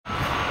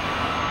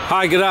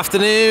Hi, good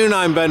afternoon.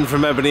 I'm Ben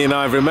from Ebony and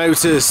Ivory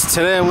Motors.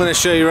 Today I'm going to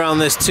show you around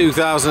this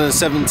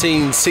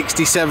 2017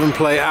 67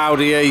 plate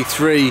Audi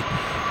A3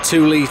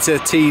 2-litre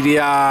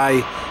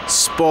TDI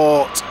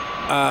Sport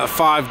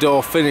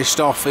 5-door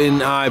finished off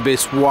in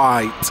Ibis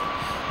white,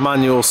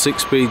 manual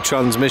 6-speed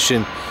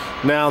transmission.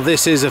 Now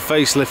this is a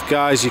facelift,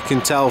 guys. You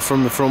can tell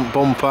from the front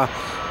bumper,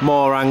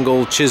 more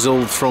angled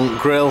chiseled front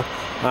grille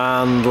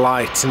and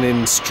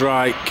lightning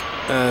strike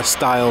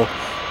style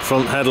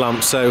front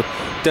headlamps, so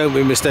don't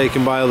be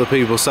mistaken by other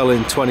people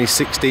selling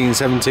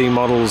 2016-17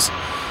 models.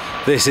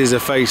 This is a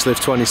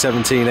facelift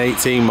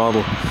 2017-18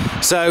 model.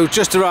 So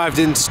just arrived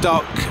in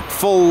stock,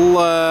 full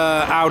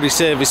Audi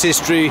service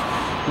history,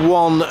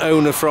 one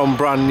owner from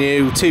brand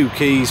new, 2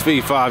 keys,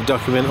 V5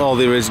 document, all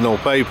the original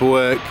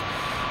paperwork,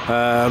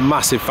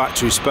 massive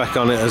factory spec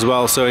on it as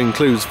well, so it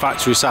includes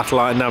factory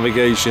satellite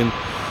navigation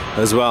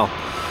as well.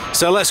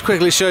 So let's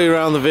quickly show you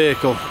around the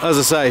vehicle. As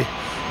I say,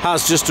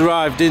 has just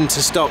arrived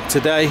into stock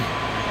today.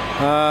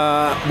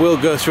 We'll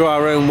go through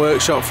our own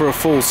workshop for a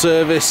full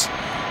service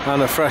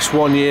and a fresh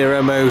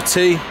 1-year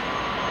MOT.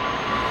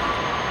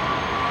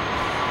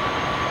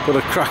 But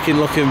a cracking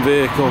looking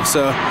vehicle,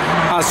 so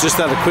has just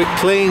had a quick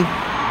clean.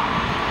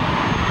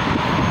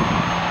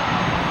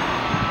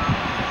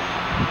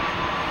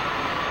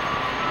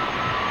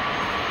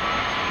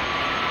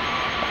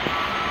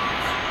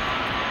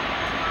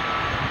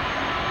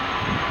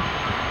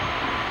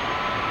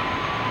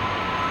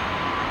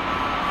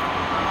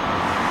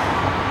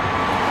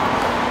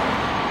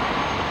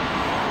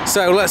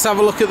 So let's have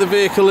a look at the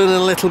vehicle in a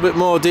little bit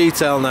more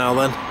detail now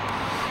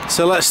then.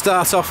 So let's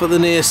start off at the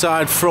near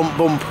side front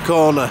bumper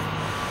corner.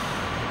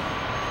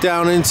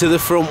 Down into the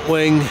front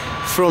wing,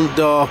 front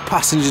door,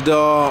 passenger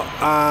door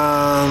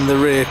and the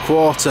rear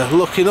quarter.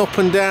 Looking up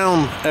and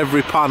down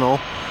every panel,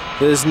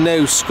 there's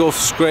no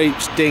scuffs,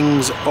 scrapes,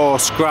 dings or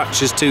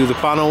scratches to the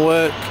panel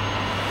work.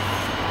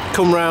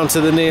 Come round to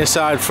the near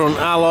side front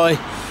alloy.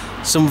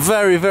 Some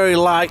very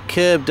light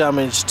curb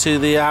damage to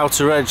the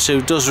outer edge, so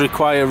it does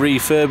require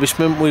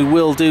refurbishment. We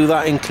will do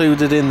that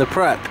included in the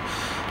prep.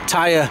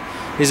 Tyre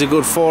is a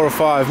good 4 or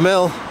 5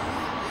 mil.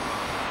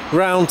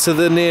 Round to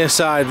the near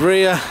side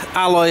rear.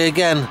 Alloy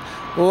again,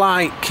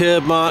 light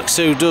curb marks,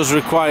 so it does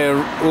require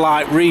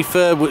light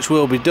refurb, which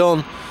will be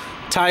done.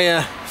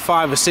 Tyre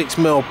 5 or 6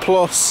 mil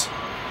plus.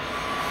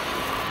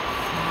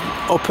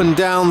 Up and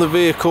down the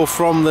vehicle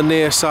from the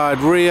near side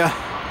rear.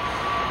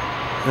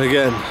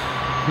 Again,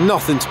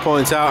 nothing to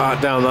point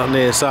out down that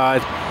near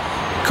side.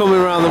 Coming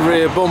around the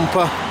rear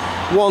bumper,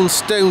 one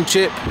stone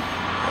chip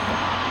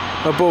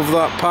above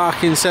that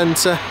parking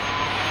sensor.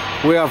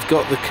 We have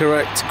got the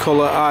correct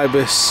colour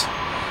Ibis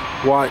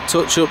white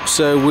touch up,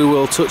 so we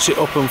will touch it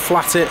up and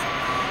flat it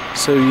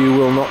so you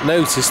will not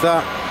notice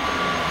that.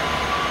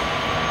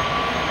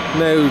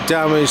 No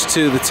damage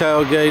to the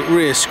tailgate,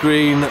 rear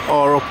screen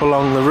or up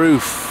along the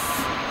roof.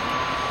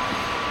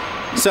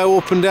 So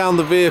up and down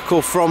the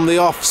vehicle from the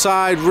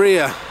offside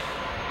rear,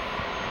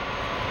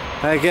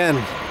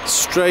 again,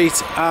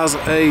 straight as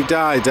a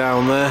die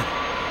down there.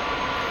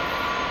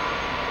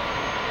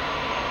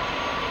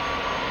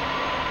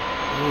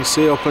 You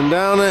see up and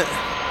down it.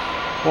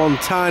 One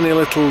tiny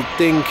little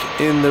dink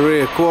in the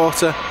rear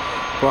quarter,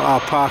 but our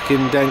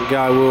parking dent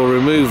guy will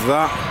remove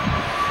that.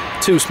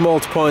 Too small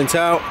to point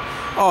out.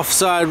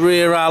 Offside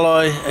rear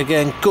alloy,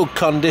 again, good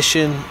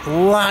condition.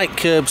 Light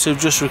curb, so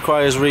just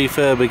requires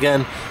refurb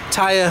again.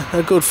 Tyre,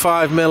 a good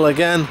 5 mil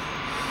again.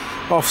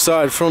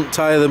 Offside front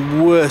tyre,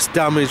 the worst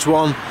damaged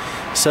one,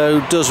 so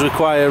does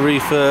require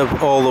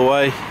refurb all the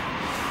way.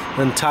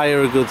 And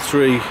tyre a good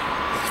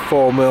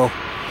 3-4 mil.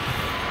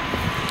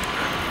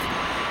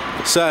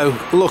 So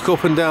look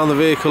up and down the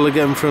vehicle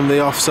again from the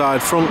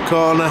offside front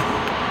corner.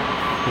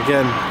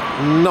 Again,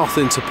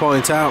 nothing to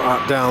point out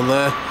at down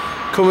there.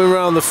 Coming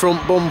around the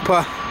front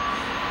bumper,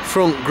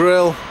 front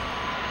grille,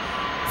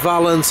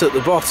 valance at the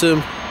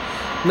bottom.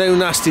 No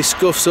nasty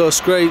scuffs or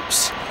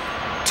scrapes.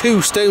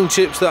 2 stone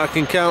chips that I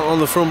can count on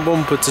the front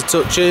bumper to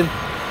touch in.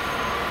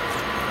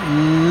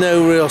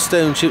 No real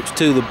stone chips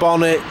to the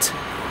bonnet.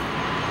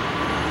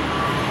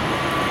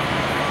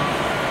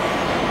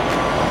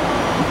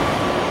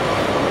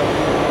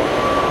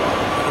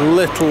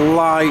 Little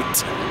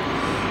light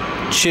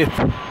chip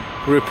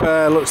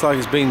repair, looks like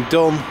it's been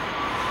done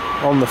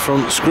on the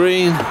front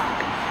screen,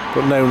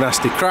 but no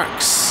nasty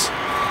cracks.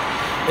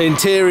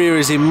 Interior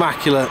is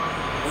immaculate.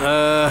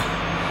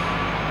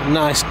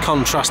 Nice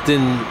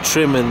contrasting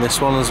trim in this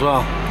one as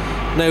well.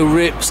 No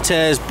rips,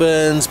 tears,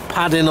 burns.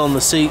 Padding on the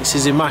seats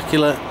is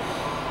immaculate.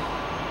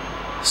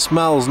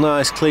 Smells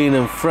nice, clean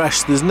and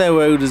fresh. There's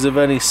no odours of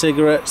any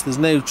cigarettes. There's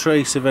no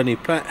trace of any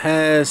pet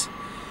hairs.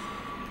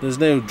 There's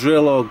no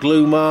drill or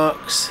glue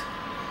marks.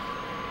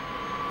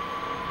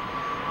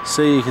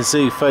 So you can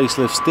see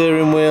facelift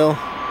steering wheel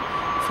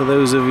for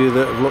those of you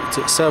that have looked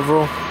at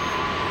several.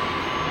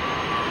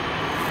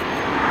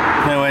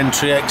 No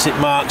entry exit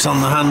marks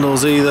on the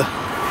handles either.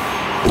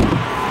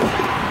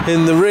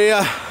 In the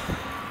rear,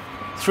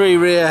 3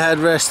 rear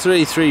headrests,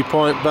 3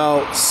 3-point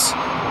belts,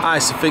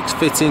 Isofix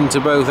fitting to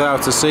both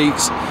outer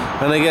seats,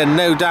 And again,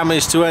 no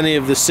damage to any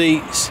of the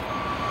seats,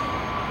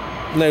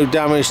 no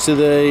damage to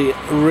the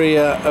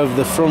rear of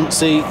the front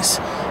seats.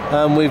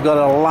 We've got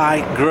a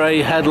light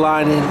grey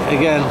headlining,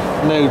 again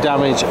no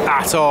damage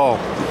at all.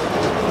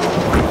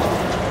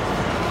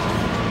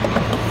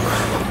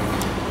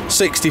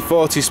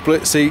 60/40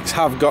 split seats,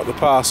 have got the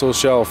parcel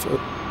shelf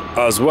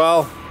as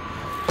well.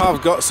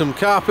 I've got some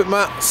carpet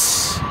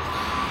mats,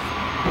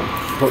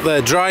 but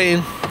they're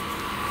drying.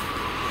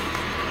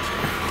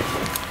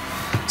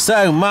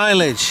 So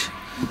mileage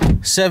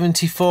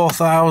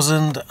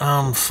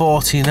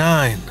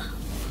 74,049.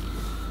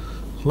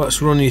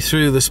 Let's run you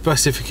through the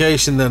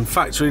specification then.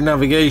 Factory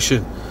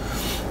navigation,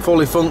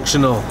 fully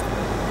functional,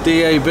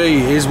 DAB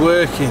is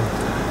working,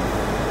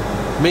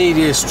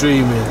 media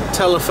streaming,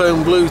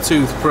 telephone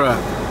Bluetooth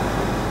prep,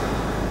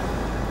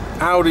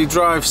 Audi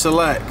Drive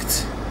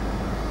Select,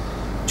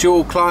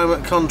 dual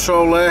climate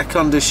control air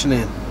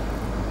conditioning,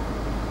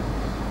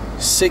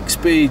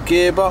 6-speed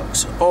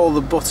gearbox, all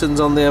the buttons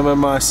on the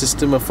MMI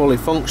system are fully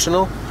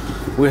functional.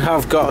 We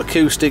have got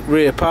acoustic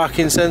rear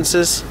parking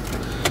sensors,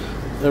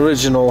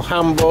 original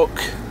handbook,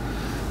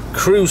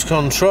 cruise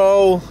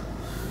control,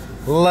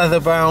 leather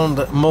bound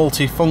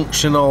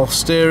multifunctional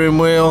steering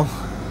wheel,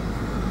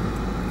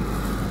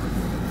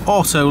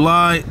 auto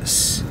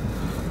lights,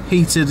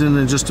 heated and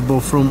adjustable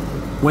front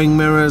wing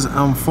mirrors,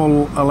 and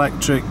full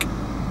electric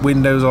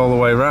windows all the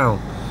way around.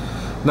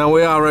 Now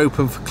we are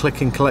open for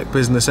click and collect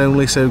business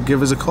only, so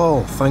give us a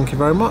call. Thank you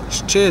very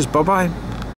much. Cheers, bye bye.